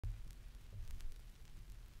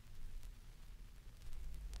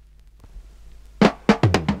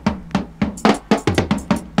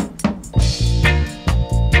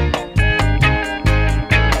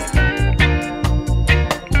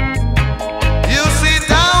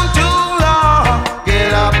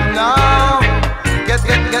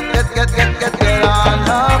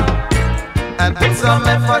some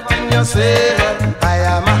effort in yourself. I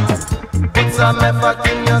am a. Put some effort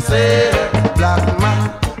in yourself, black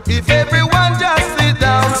man. If everyone just sit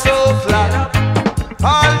down so flat,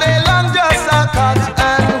 all day long just a cut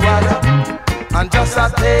and what, and just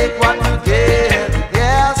a take what you get.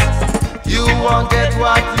 Yes, you won't get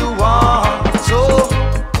what you want. So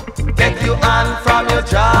take your hand from your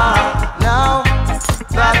job now.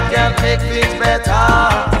 That can make things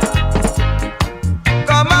better.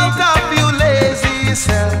 Come out of you lazy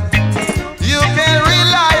self. You can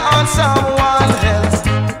rely on someone else.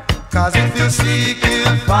 Cause if you seek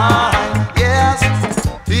you'll find. Yes,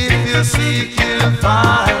 if you seek you'll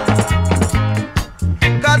find.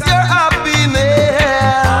 Cause your happiness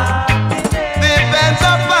depends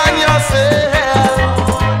upon yourself.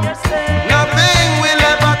 Nothing will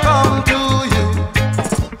ever come to you.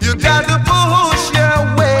 You got to push your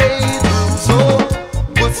way through. So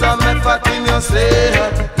put some effort in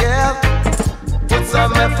yourself. Yeah, put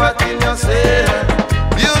some effort in yourself.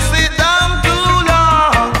 You sit down too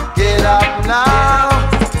long, get up now.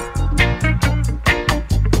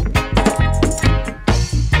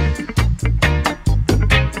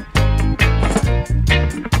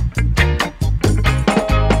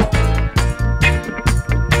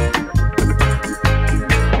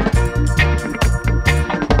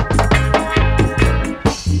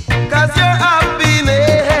 Cause your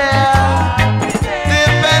happiness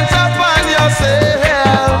depends upon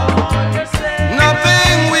yourself.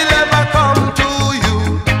 Nothing will ever come to you.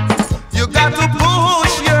 You got to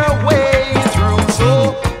push your way through. So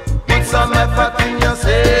put some effort in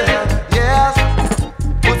yourself. Yes,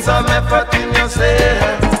 put some effort in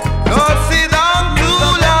yourself. Don't sit down too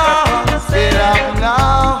long. Get up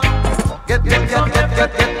now.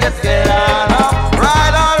 Get on up.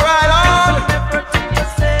 Right on, right on.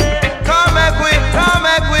 Come back with.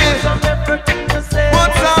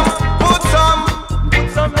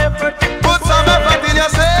 Put some effort in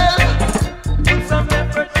yourself.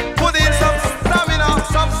 Put in some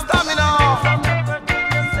stamina.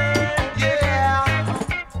 Yeah.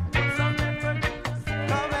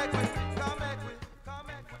 Come back with.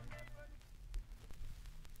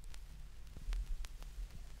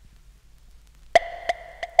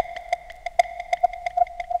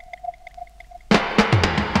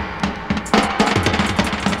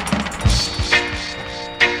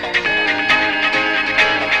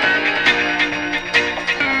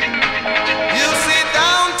 You sit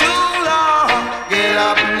down too long. Get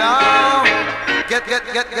up now.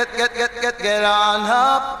 Get on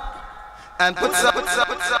up. And put some.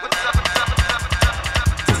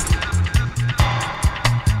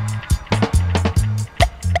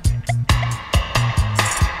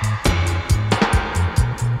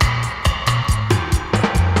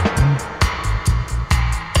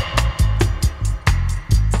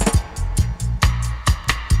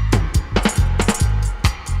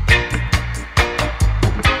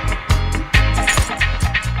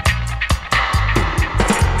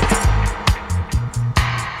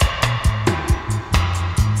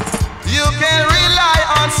 You can rely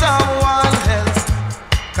on someone else.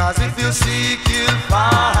 Cause if you seek you'll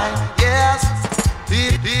find. Yes.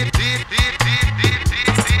 Deep.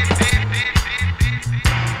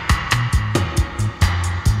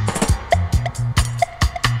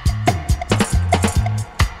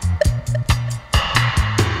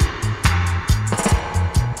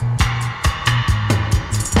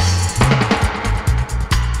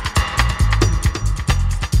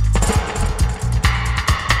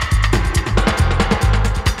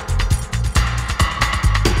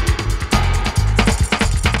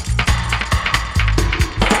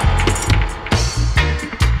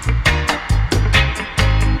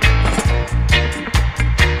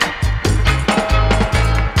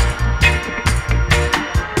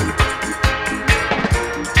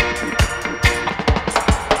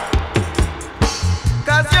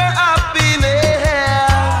 Cause you're